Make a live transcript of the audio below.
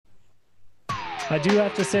I do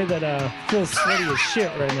have to say that Phil's sweaty as shit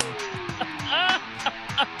right now.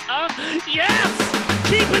 Yes!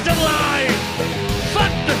 Keep it alive!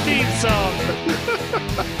 Fuck the theme song!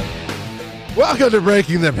 Welcome to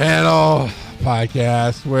Breaking the Panel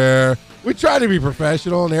podcast, where we try to be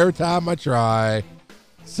professional, and every time I try,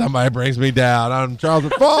 somebody brings me down. I'm Charles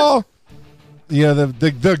McFall. You know,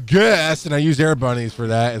 the guest, and I use air bunnies for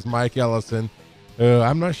that, is Mike Ellison, who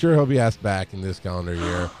I'm not sure he'll be asked back in this calendar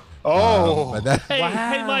year. Oh, but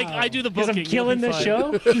hey, Mike, I do the Because booking. I'm killing You'll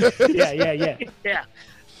this be show? Yeah. Yeah.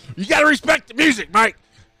 you got to respect the music, Mike.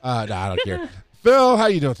 No, I don't care. Phil, how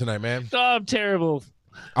you doing tonight, man? Oh, I'm terrible.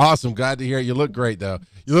 Awesome. Glad to hear it. You look great, though.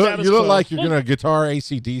 You look like you're going to guitar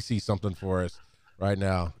AC/DC something for us right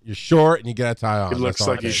now. You're short and you got a tie on. It looks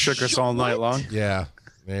like you shook us all night long. Yeah.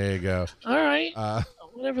 There you go. All right.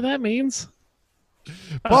 Whatever that means.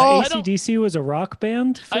 Paul, AC/DC was a rock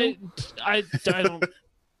band, Phil? I don't.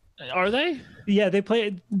 Are they? Yeah, they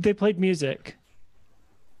played music.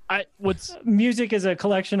 What's Music is a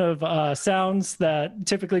collection of sounds that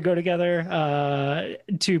typically go together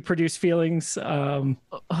to produce feelings.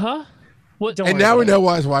 huh? What? Don't and worry now we about know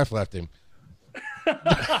why his wife left him.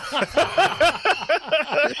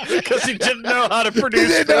 Because he didn't know how to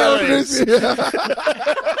produce feelings.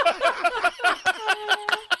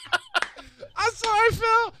 I'm sorry,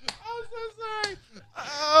 Phil. I'm so sorry.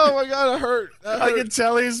 Oh my God, it hurt. I can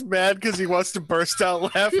tell he's mad because he wants to burst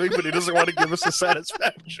out laughing, but he doesn't want to give us a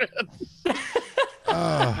satisfaction.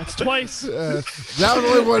 That's twice. That was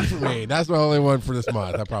only one for me. That's my only one for this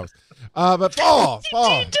month. I promise. But Paul,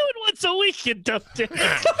 You do it once a week, you dumb dick.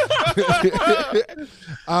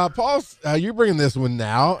 Paul, you're bringing this one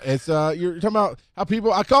now. It's you're talking about how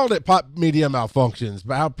people. I called it pop media malfunctions,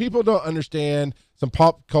 but how people don't understand some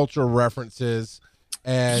pop culture references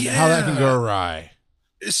and how that can go awry.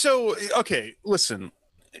 So, okay, listen.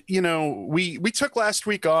 You know, we took last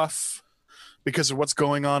week off because of what's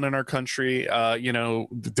going on in our country. You know,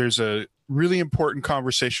 there's a really important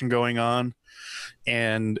conversation going on,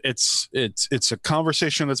 and it's a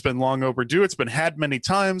conversation that's been long overdue. It's been had many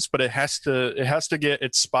times, but it has to get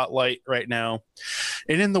its spotlight right now.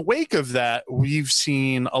 And in the wake of that, we've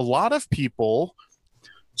seen a lot of people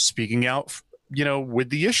speaking out, you know,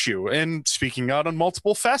 with the issue and speaking out on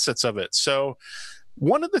multiple facets of it. So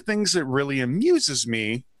one of the things that really amuses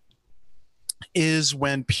me is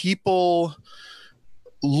when people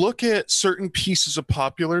look at certain pieces of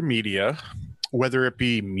popular media, whether it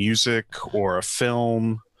be music or a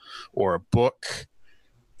film or a book,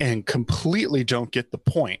 and completely don't get the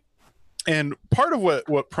point. And part of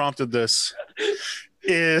what prompted this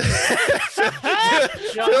is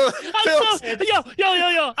Yo,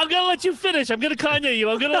 I'm gonna let you finish. I'm gonna Kanye you.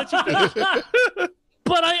 I'm gonna let you finish.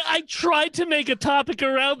 But I tried to make a topic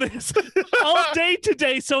around this all day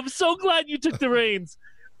today, so I'm so glad you took the reins.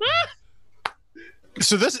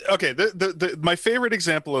 So this, okay, my favorite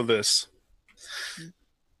example of this,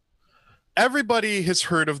 everybody has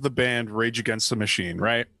heard of the band Rage Against the Machine,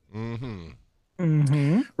 right?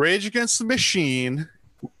 Mm-hmm. Rage Against the Machine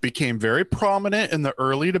became very prominent in the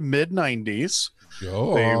early to mid 90s.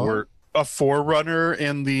 Oh. They were a forerunner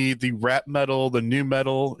in the rap metal, the new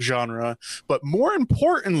metal genre. But more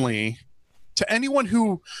importantly, to anyone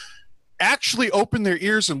who actually opened their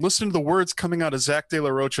ears and listened to the words coming out of Zach De La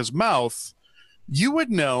Rocha's mouth, you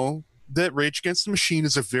would know that Rage Against the Machine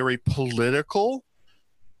is a very political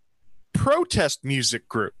protest music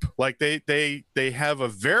group. Like they have a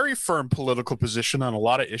very firm political position on a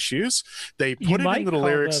lot of issues. They put it into the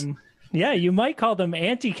lyrics. Yeah, you might call them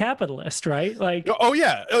anti-capitalist, right? Like, oh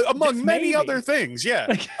yeah, among many maybe other things.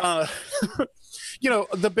 Yeah. You know,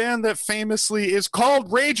 the band that famously is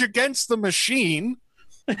called Rage Against the Machine.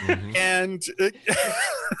 Mm-hmm. And it's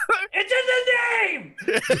in the name.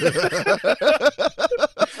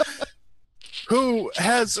 Who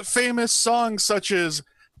has famous songs such as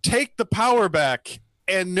Take the Power Back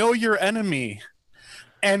and Know Your Enemy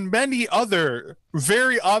and many other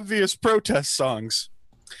very obvious protest songs.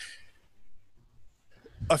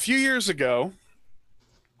 A few years ago,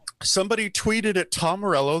 somebody tweeted at Tom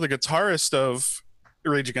Morello, the guitarist of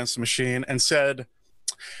Rage Against the Machine, and said,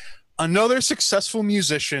 "Another successful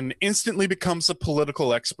musician instantly becomes a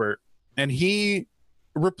political expert." And he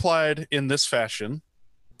replied in this fashion: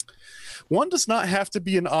 "One does not have to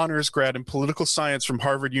be an honors grad in political science from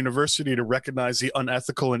Harvard University to recognize the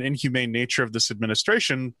unethical and inhumane nature of this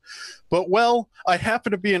administration. But, well, I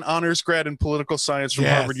happen to be an honors grad in political science from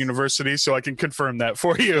Harvard University, so I can confirm that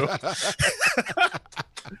for you."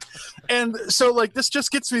 And so, like, this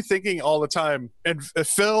just gets me thinking all the time. And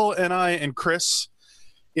Phil and I and Chris,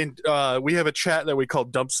 we have a chat that we call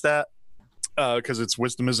Dump Stat, because it's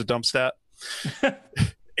wisdom is a dump stat.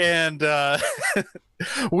 And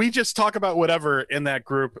we just talk about whatever in that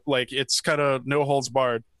group. Like, it's kind of no holds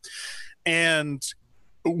barred. And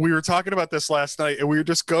we were talking about this last night, and we were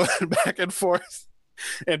just going back and forth.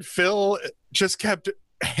 And Phil just kept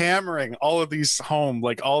hammering all of these home,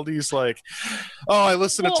 like all these, like, oh, I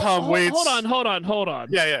listened to Tom Waits. Hold on.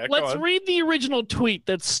 Yeah. Let's read the original tweet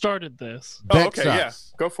that started this. Oh, okay, yeah.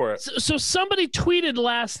 Go for it. So somebody tweeted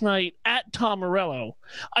last night at Tom Morello,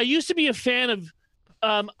 I used to be a fan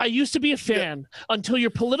until your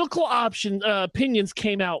political opinions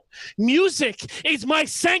came out. Music is my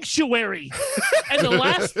sanctuary. And the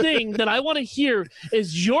last thing that I want to hear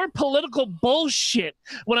is your political bullshit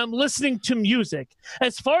when I'm listening to music.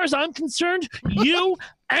 As far as I'm concerned, you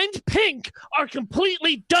and Pink are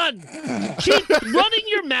completely done. Keep running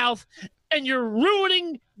your mouth and you're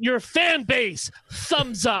ruining your fan base.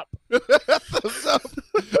 Thumbs up. Thumbs up.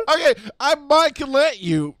 Okay, I might can let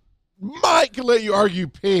you argue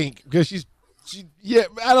Pink because she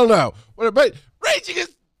I don't know. But raging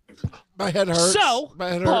is my head hurts. So, my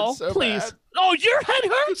head Paul, hurts so please. bad. Oh, your head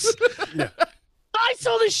hurts? Yeah. I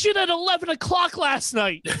saw this shit at 11 o'clock last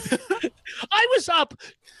night. I was up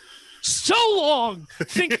so long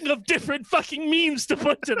thinking of different fucking memes to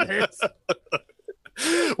put to this.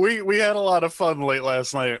 We had a lot of fun late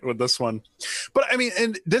last night with this one. But I mean,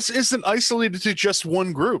 and this isn't isolated to just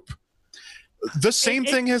one group. The same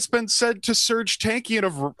thing has been said to Serge Tankian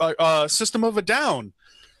of System of a Down.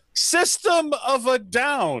 System of a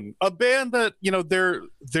Down, a band that, you know,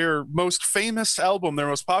 their most famous album, their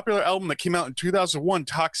most popular album that came out in 2001,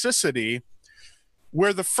 Toxicity,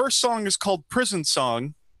 where the first song is called Prison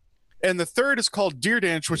Song, and the third is called Deer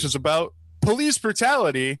Dance, which is about police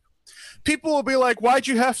brutality. People will be like, why'd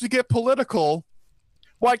you have to get political?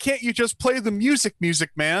 Why can't you just play the music,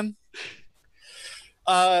 man?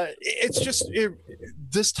 It's just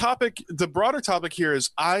this topic. The broader topic here is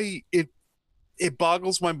it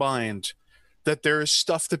boggles my mind that there is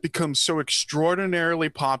stuff that becomes so extraordinarily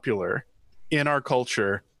popular in our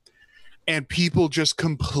culture, and people just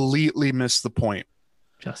completely miss the point.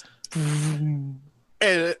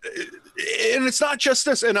 And it's not just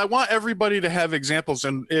this. And I want everybody to have examples.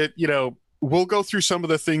 And we'll go through some of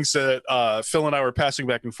the things that Phil and I were passing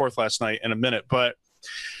back and forth last night in a minute. But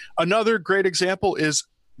another great example is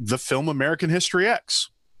the film American History X,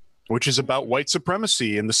 which is about white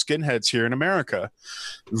supremacy and the skinheads here in America.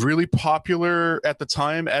 Really popular at the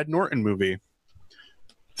time Ed Norton movie.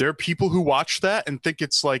 There are people who watch that and think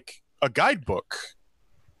it's like a guidebook.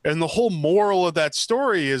 And the whole moral of that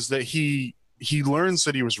story is that he learns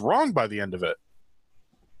that he was wrong by the end of it.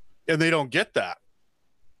 And they don't get that.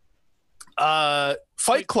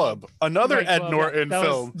 Fight Club, another Ed Norton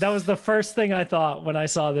film. That was the first thing I thought when I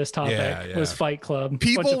saw this topic was Fight Club.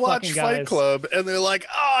 People watch Fight Club and they're like,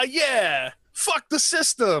 oh yeah, fuck the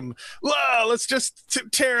system. Wow, let's just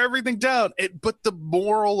tear everything down. But the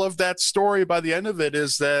moral of that story by the end of it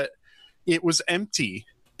is that it was empty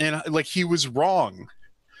and like he was wrong.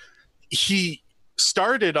 He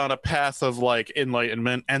started on a path of like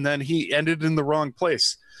enlightenment and then he ended in the wrong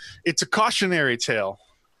place. It's a cautionary tale.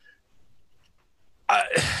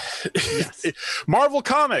 Yes. Marvel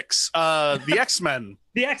Comics, the X-Men.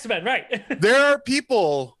 The X-Men, right. There are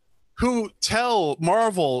people who tell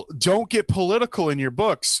Marvel, don't get political in your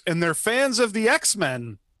books, and they're fans of the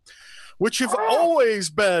X-Men, which have always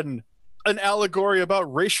been an allegory about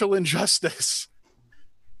racial injustice.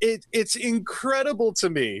 It's incredible to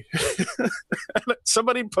me.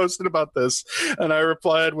 Somebody posted about this, and I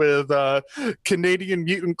replied with Canadian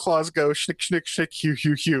mutant claws go schnick, schnick, schnick, hue,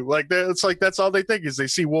 hue, hue. Like, it's like that's all they think is they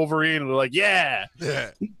see Wolverine and they're like, yeah.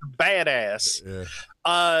 Badass.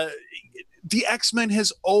 Yeah. The X-Men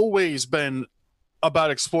has always been about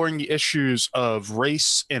exploring the issues of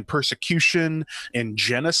race and persecution and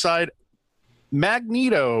genocide.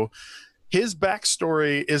 Magneto, his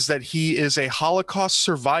backstory is that he is a Holocaust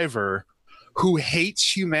survivor who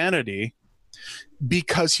hates humanity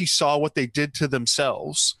because he saw what they did to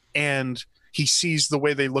themselves, and he sees the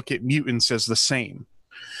way they look at mutants as the same.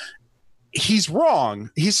 He's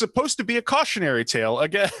wrong. He's supposed to be a cautionary tale.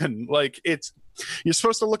 Again, like you're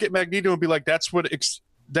supposed to look at Magneto and be like, that's when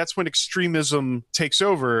extremism takes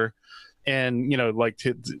over, and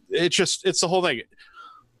it's the whole thing.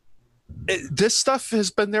 This stuff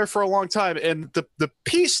has been there for a long time, and the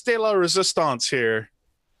piece de la resistance here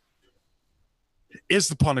is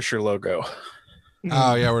the Punisher logo.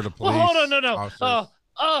 Oh yeah, we're the police. Well, hold on,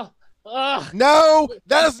 no. No,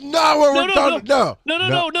 that's not what we're talking.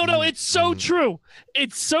 No. It's so true.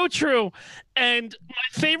 It's so true. And my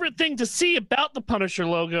favorite thing to see about the Punisher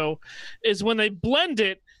logo is when they blend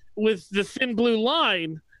it with the thin blue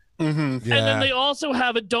line. And then they also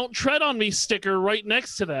have a "Don't tread on me" sticker right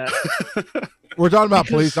next to that. We're talking about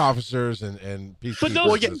police officers and peace. But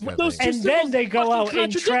those and then they go out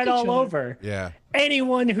and tread all other. over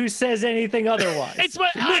anyone who says anything otherwise. It's my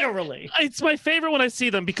literally. It's my favorite when I see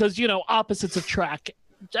them because opposites attract,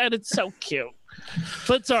 and it's so cute.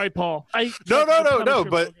 But sorry, Paul. No.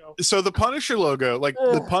 But so the Punisher logo, like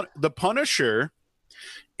the Punisher,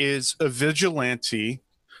 is a vigilante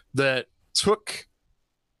that took.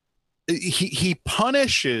 He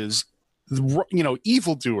punishes,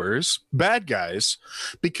 evildoers, bad guys,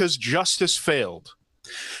 because justice failed.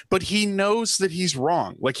 But he knows that he's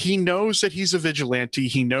wrong. Like, he knows that he's a vigilante.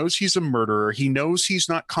 He knows he's a murderer. He knows he's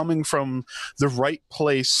not coming from the right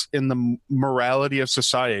place in the morality of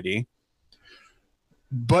society.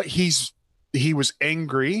 But he was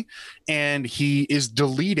angry, and he is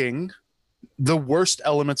deleting the worst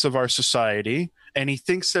elements of our society. And he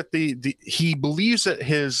thinks that he believes that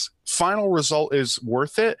his final result is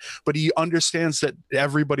worth it, but he understands that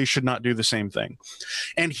everybody should not do the same thing.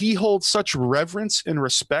 And he holds such reverence and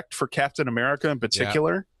respect for Captain America in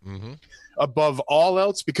particular, above all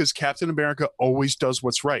else, because Captain America always does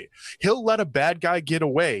what's right. He'll let a bad guy get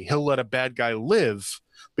away. He'll let a bad guy live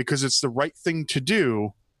because it's the right thing to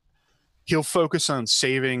do. He'll focus on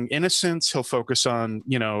saving innocents. He'll focus on,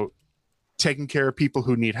 taking care of people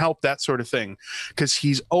who need help, that sort of thing, because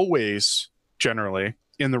he's always generally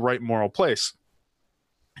in the right moral place.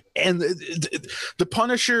 And the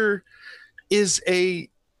Punisher is it's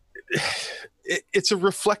a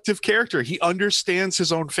reflective character. He understands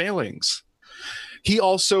his own failings. He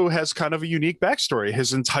also has kind of a unique backstory.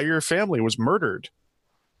 His entire family was murdered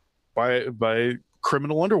by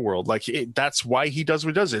criminal underworld. Like, that's why he does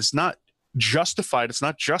what he does. It's not justified. It's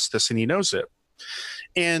not justice, and he knows it.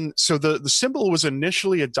 And so the symbol was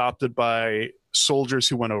initially adopted by soldiers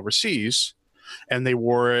who went overseas, and they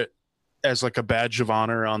wore it as like a badge of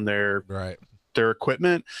honor on their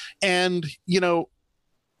equipment. And,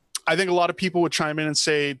 I think a lot of people would chime in and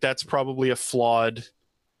say that's probably a flawed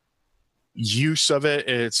use of it.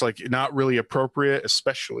 It's like not really appropriate,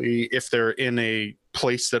 especially if they're in a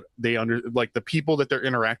place that the people that they're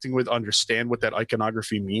interacting with understand what that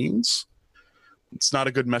iconography means. It's not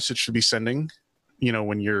a good message to be sending.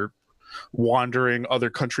 When you're wandering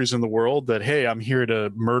other countries in the world, that, hey, I'm here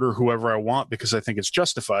to murder whoever I want because I think it's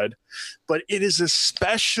justified. But it is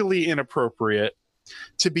especially inappropriate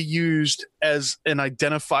to be used as an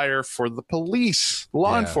identifier for the police,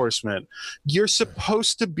 law enforcement. You're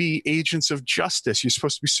supposed to be agents of justice. You're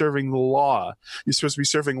supposed to be serving the law. You're supposed to be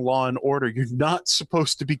serving law and order. You're not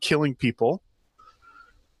supposed to be killing people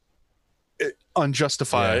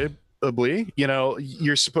unjustifiably.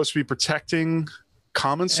 You're supposed to be protecting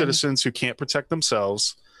common citizens who can't protect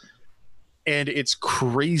themselves. And it's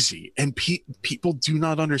crazy. And people do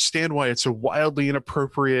not understand why it's a wildly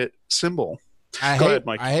inappropriate symbol. I hate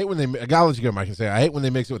when they, I gotta let you go, Mike, and say, I hate when they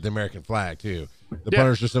mix it with the American flag too. The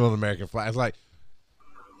Punisher symbol of the American flag. It's like,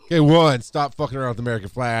 okay, one, stop fucking around with the American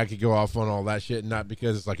flag. I could go off on all that shit, not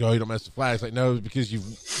because it's like, oh, you don't mess with the flag. It's like, no, because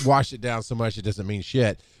you've washed it down so much it doesn't mean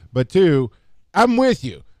shit. But two, I'm with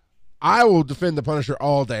you. I will defend the Punisher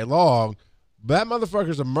all day long. That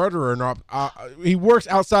motherfucker's a murderer. He works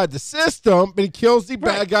outside the system, but he kills the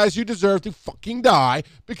bad guys who deserve to fucking die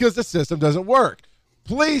because the system doesn't work.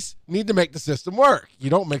 Police need to make the system work. You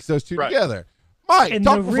don't mix those two together. Mike, and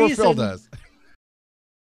talk before Phil does.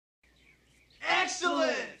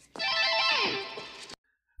 Excellent!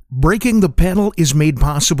 Breaking the Panel is made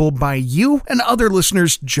possible by you and other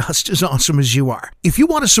listeners just as awesome as you are. If you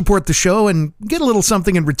want to support the show and get a little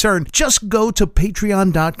something in return, just go to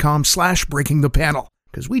patreon.com/breakingthepanel,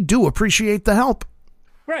 because we do appreciate the help.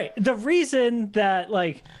 Right. The reason that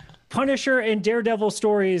Punisher and Daredevil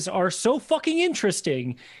stories are so fucking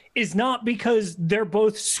interesting is not because they're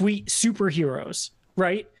both sweet superheroes,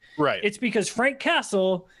 right? Right. It's because Frank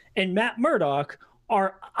Castle and Matt Murdock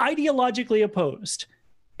are ideologically opposed.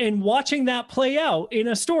 And watching that play out in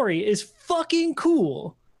a story is fucking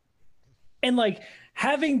cool. And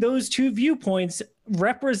having those two viewpoints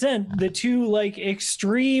represent the two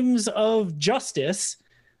extremes of justice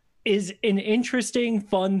is an interesting,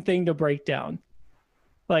 fun thing to break down.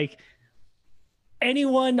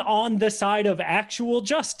 Anyone on the side of actual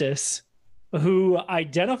justice who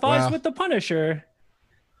identifies with the Punisher.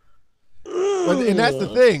 And that's the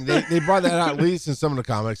thing. They brought that out at least in some of the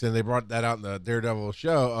comics, and they brought that out in the Daredevil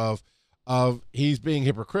show of he's being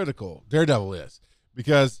hypocritical. Daredevil is,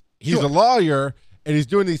 because he's a lawyer and he's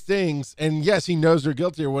doing these things, and yes, he knows they're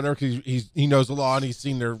guilty or whatever because he knows the law and he's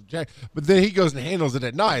seen their jack. But then he goes and handles it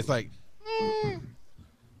at night. It's like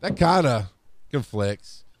that kind of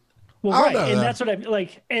conflicts. Well, I right, don't know. and that's what I'm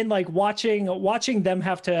like, and like watching them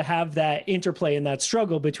have to have that interplay and that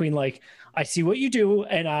struggle between like, I see what you do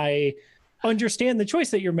and I understand the choice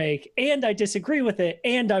that you make, and I disagree with it,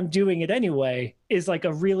 and I'm doing it anyway, is like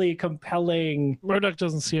a really compelling. Murdoch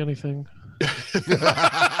doesn't see anything.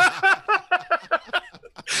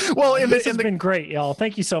 Well, This has been great, y'all.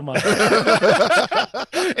 Thank you so much.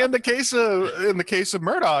 in the case of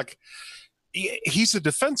Murdoch, he's a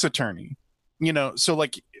defense attorney, you know, so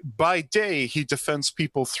like by day he defends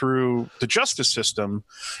people through the justice system,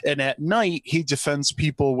 and at night he defends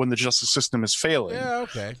people when the justice system is failing. Yeah,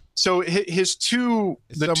 okay. So his two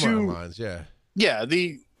lines,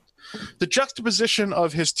 the juxtaposition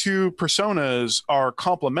of his two personas are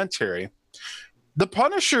complementary. The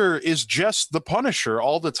Punisher is just the Punisher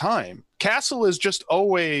all the time. Castle is just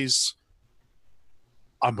always,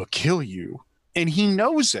 I'm gonna kill you, and he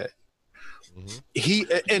knows it. Mm-hmm.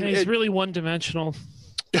 He's really one-dimensional.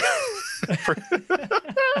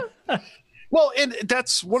 Well, and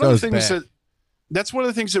that's one of the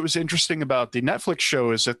things that was interesting about the Netflix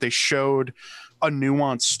show, is that they showed a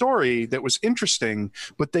nuanced story that was interesting,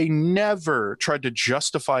 but they never tried to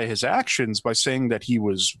justify his actions by saying that he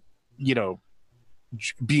was, you know,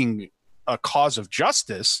 being a cause of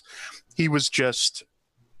justice. He was just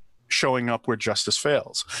showing up where justice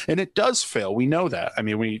fails, and it does fail. We know that. I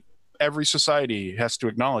mean, every society has to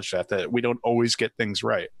acknowledge that we don't always get things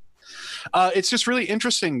right. It's just really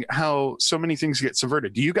interesting how so many things get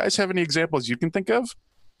subverted. Do you guys have any examples you can think of?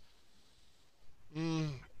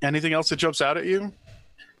 Anything else that jumps out at you?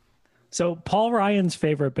 So Paul Ryan's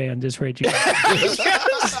favorite band is Rage Against the Machine.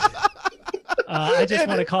 I just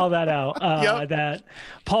want to call that out. That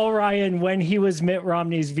Paul Ryan, when he was Mitt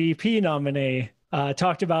Romney's VP nominee,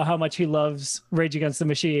 talked about how much he loves Rage Against the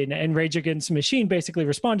Machine, and Rage Against the Machine basically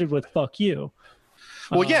responded with "fuck you."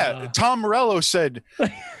 Well, Tom Morello said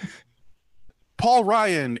Paul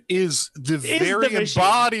Ryan is the very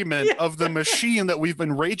embodiment of the machine that we've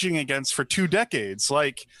been raging against for 2 decades.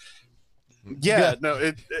 Like,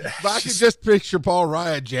 I could just picture Paul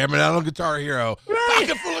Ryan jamming out on Guitar Hero.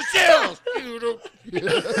 Pocket full of shells.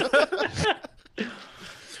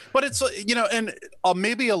 But it's, you know, and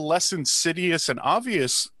maybe a less insidious and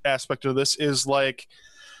obvious aspect of this is like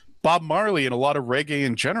Bob Marley and a lot of reggae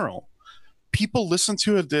in general. People listen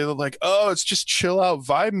to it, they're like, oh, it's just chill out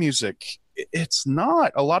vibe music. It's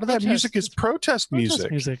not. A lot of that music is protest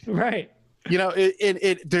music. Right. You know,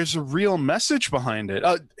 there's a real message behind it.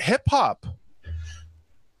 Hip hop,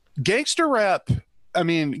 gangster rap. I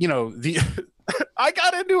mean, you know, I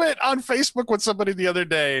got into it on Facebook with somebody the other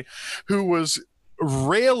day who was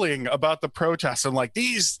railing about the protests and like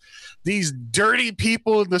these dirty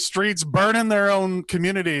people in the streets burning their own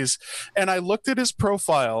communities. And I looked at his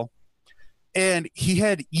profile, and he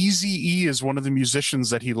had Eazy-E as one of the musicians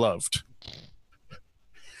that he loved.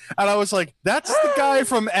 And I was like, that's the guy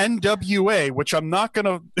from NWA, which I'm not going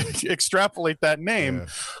to extrapolate that name,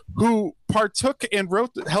 who partook and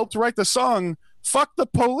helped write the song "Fuck the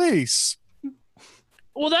Police."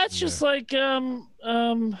 Well, that's just like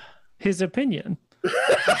his opinion.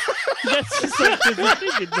 That's just like his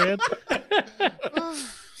opinion, man.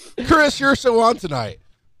 Chris, you're so on tonight.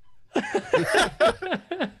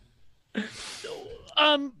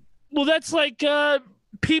 Well, that's like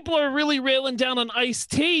people are really railing down on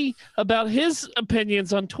Ice-T about his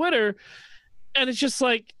opinions on Twitter, and it's just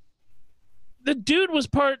like the dude was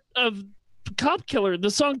part of Cop Killer,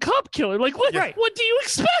 the song Cop Killer. Like, what? Right. What do you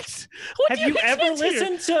expect? Have you ever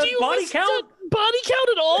listened to Body Count? Body Count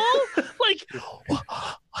at all? Like,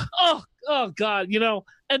 oh God, you know.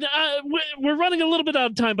 And we're running a little bit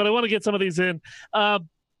out of time, but I want to get some of these in. I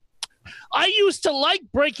used to like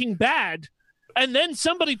Breaking Bad. And then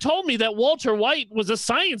somebody told me that Walter White was a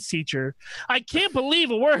science teacher. I can't believe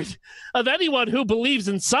a word of anyone who believes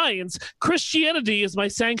in science. Christianity is my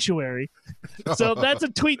sanctuary. So that's a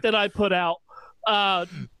tweet that I put out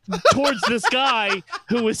towards this guy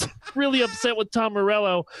who was really upset with Tom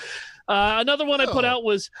Morello. Another one I put out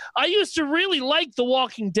was, I used to really like The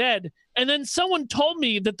Walking Dead. And then someone told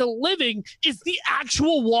me that The Living is the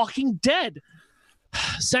actual Walking Dead.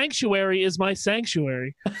 Sanctuary is my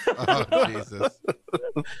sanctuary. Oh, Jesus.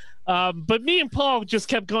 But me and Paul just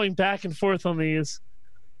kept going back and forth on these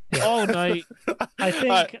all night. I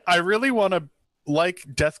think I really want to like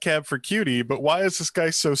Death Cab for Cutie, but why is this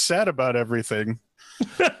guy so sad about everything?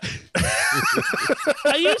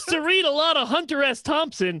 I used to read a lot of Hunter S.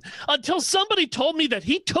 Thompson until somebody told me that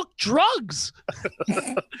he took drugs.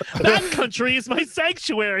 That country is my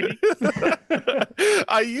sanctuary.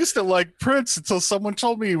 I used to like Prince until someone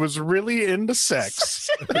told me he was really into sex.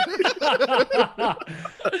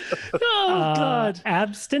 Oh God!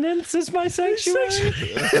 Abstinence is my sanctuary.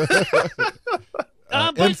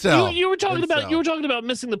 But you were talking about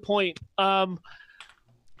missing the point.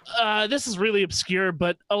 This is really obscure,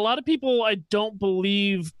 but a lot of people I don't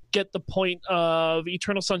believe get the point of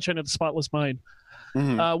Eternal Sunshine of the Spotless Mind.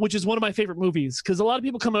 Which is one of my favorite movies, because a lot of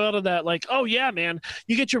people come out of that like, oh yeah, man,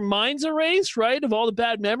 you get your minds erased, right, of all the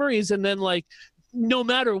bad memories, and then like no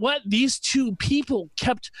matter what, these two people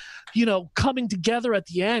kept, coming together at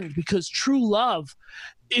the end, because true love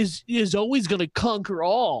is always going to conquer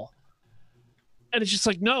all. And it's just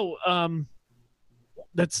like, no,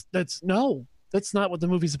 that's not what the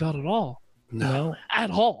movie's about at all. No,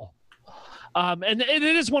 at all. And it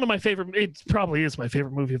is one of my favorite. It probably is my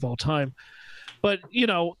favorite movie of all time. But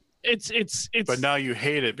it's. But now you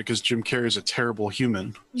hate it because Jim Carrey is a terrible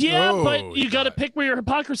human. Yeah, but you got to pick where your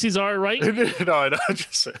hypocrisies are, right? No, I know.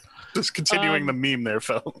 Just continuing the meme there,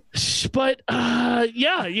 Phil. But yeah,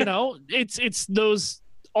 it's those.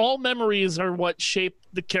 All memories are what shape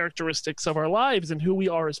the characteristics of our lives and who we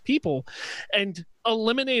are as people. And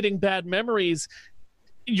eliminating bad memories,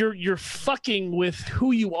 you're fucking with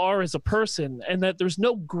who you are as a person, and that there's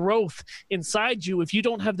no growth inside you if you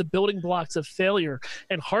don't have the building blocks of failure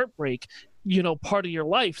and heartbreak, part of your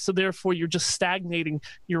life. So therefore you're just stagnating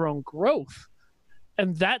your own growth.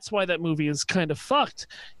 And that's why that movie is kind of fucked,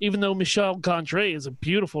 even though Michel Gondry is a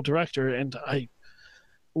beautiful director and I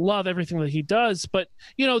love everything that he does. But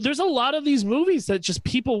there's a lot of these movies that just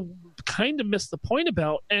people kind of miss the point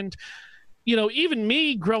about. And even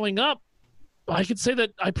me growing up, I could say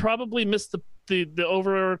that I probably missed the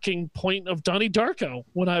overarching point of Donnie Darko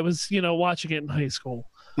when I was watching it in high school.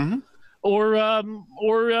 Or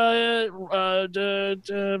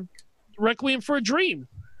Requiem for a Dream.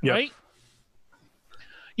 Yep. Right.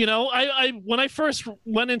 I when I first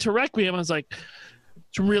went into Requiem, I was like,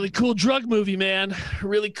 it's a really cool drug movie, man.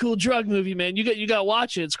 Really cool drug movie, man. You got to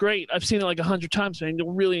watch it. It's great. I've seen it like 100 times, man.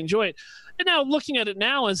 You'll really enjoy it. And now looking at it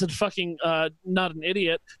now as a fucking not an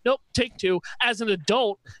idiot. Nope, take two. As an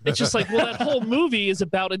adult, it's just like, well, that whole movie is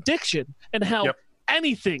about addiction and how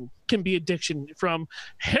anything can be addiction, from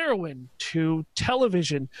heroin to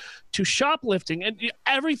television to shoplifting and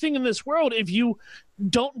everything in this world. If you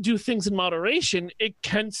don't do things in moderation, it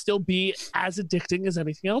can still be as addicting as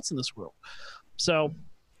anything else in this world. So,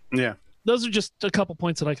 yeah, those are just a couple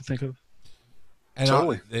points that I can think of. And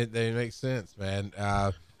totally, they make sense, man.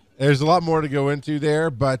 There's a lot more to go into there,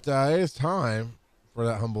 but it's time for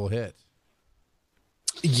that humble hit.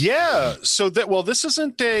 Yeah. So this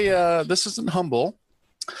isn't humble.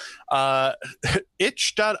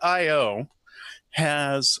 Itch.io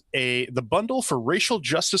has the bundle for racial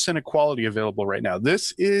justice and equality available right now.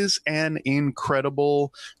 This is an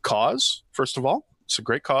incredible cause. First of all, it's a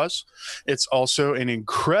great cause. It's also an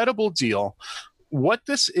incredible deal. What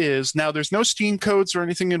this is, now there's no Steam codes or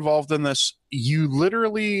anything involved in this. You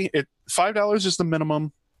literally, $5 is the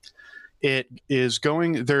minimum. They're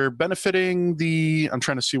benefiting I'm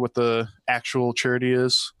trying to see what the actual charity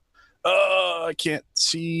is. I can't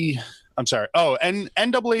see. I'm sorry. Oh, and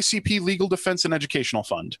NAACP Legal Defense and Educational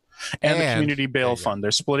Fund and the Community Bail Fund.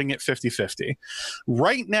 They're splitting it 50-50.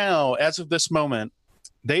 Right now, as of this moment,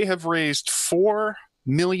 they have raised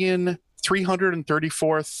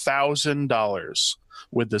 $4,334,000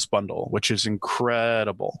 with this bundle, which is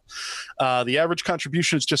incredible. The average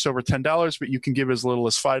contribution is just over $10, but you can give as little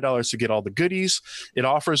as $5 to get all the goodies. It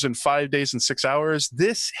offers in 5 days and 6 hours.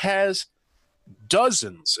 This has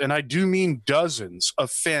dozens, and I do mean dozens,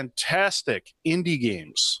 of fantastic indie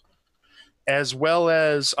games, as well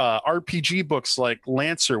as RPG books like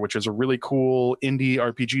Lancer, which is a really cool indie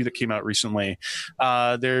RPG that came out recently.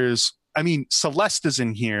 Celeste is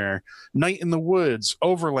in here, Night in the Woods,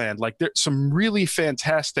 Overland. Like, there's some really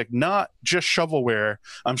fantastic, not just shovelware.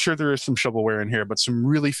 I'm sure there is some shovelware in here, but some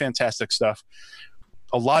really fantastic stuff.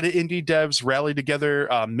 A lot of indie devs rally together.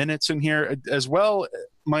 Minutes in here as well.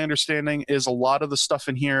 My understanding is a lot of the stuff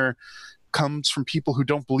in here comes from people who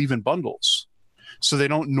don't believe in bundles. So they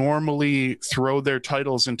don't normally throw their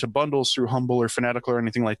titles into bundles through Humble or Fanatical or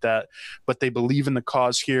anything like that, but they believe in the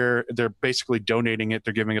cause here. They're basically donating it.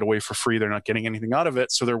 They're giving it away for free. They're not getting anything out of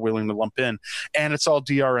it, so they're willing to lump in. And it's all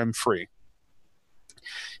DRM free.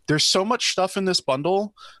 There's so much stuff in this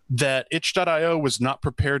bundle that itch.io was not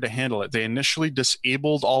prepared to handle it. They initially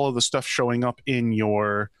disabled all of the stuff showing up in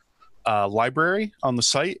your library on the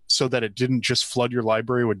site so that it didn't just flood your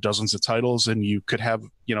library with dozens of titles, and you could have,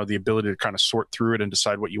 you know, the ability to kind of sort through it and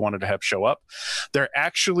decide what you wanted to have show up. They're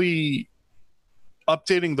actually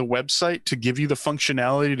updating the website to give you the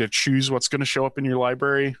functionality to choose what's going to show up in your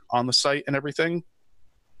library on the site and everything.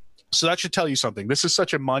 So that should tell you something. This is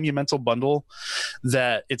such a monumental bundle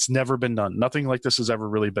that it's never been done. Nothing like this has ever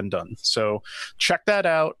really been done. So check that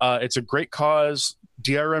out. It's a great cause.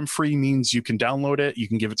 DRM free means you can download it, you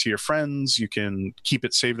can give it to your friends, you can keep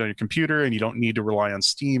it saved on your computer, and you don't need to rely on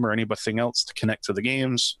Steam or anything else to connect to the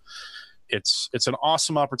games. It's an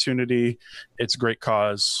awesome opportunity. It's a great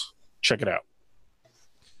cause. Check it out.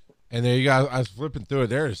 And there you go. I was flipping through it.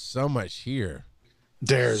 There is so much here.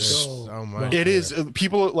 There's so much. It is.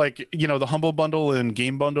 People like, you know, the Humble Bundle and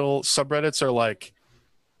Game Bundle subreddits are like,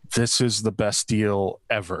 this is the best deal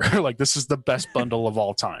ever. Like, this is the best bundle of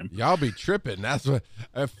all time. Y'all be tripping. That's what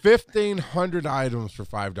 1,500 items for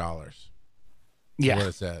 $5. Yeah, what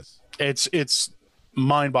it says. It's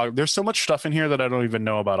mind-boggling. There's so much stuff in here that I don't even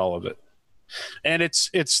know about all of it. And there's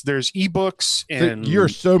ebooks and you're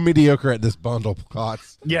so mediocre at this bundle,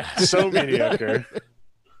 Klotz. Yeah, so mediocre.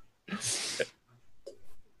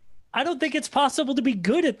 I don't think it's possible to be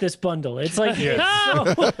good at this bundle. It's like,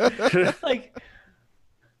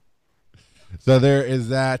 So there is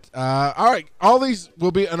that. All right. All these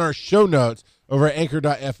will be in our show notes over at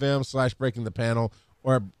anchor.fm/breakingthepanel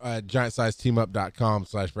or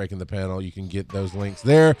giantsizeteamup.com/breakingthepanel. You can get those links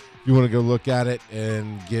there if you want to go look at it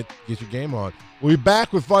and get your game on. We'll be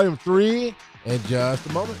back with Volume 3 in just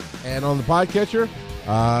a moment. And on the podcatcher,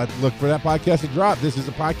 look for that podcast to drop. This is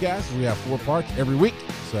a podcast. We have 4 parts every week,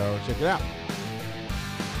 so check it out.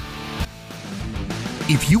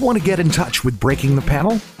 If you want to get in touch with Breaking the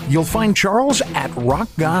Panel, you'll find Charles at Rock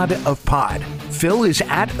God of Pod. Phil is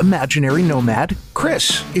at Imaginary Nomad.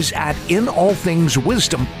 Chris is at In All Things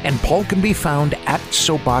Wisdom. And Paul can be found at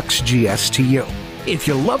Soapbox GSTU. If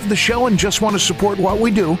you love the show and just want to support what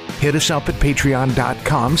we do, hit us up at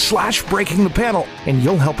patreon.com/breakingthepanel, and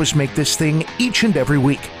you'll help us make this thing each and every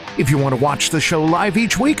week. If you want to watch the show live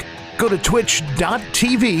each week, go to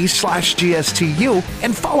twitch.tv/GSTU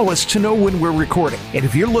and follow us to know when we're recording. And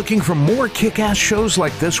if you're looking for more kick-ass shows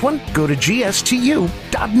like this one, go to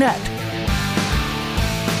gstu.net.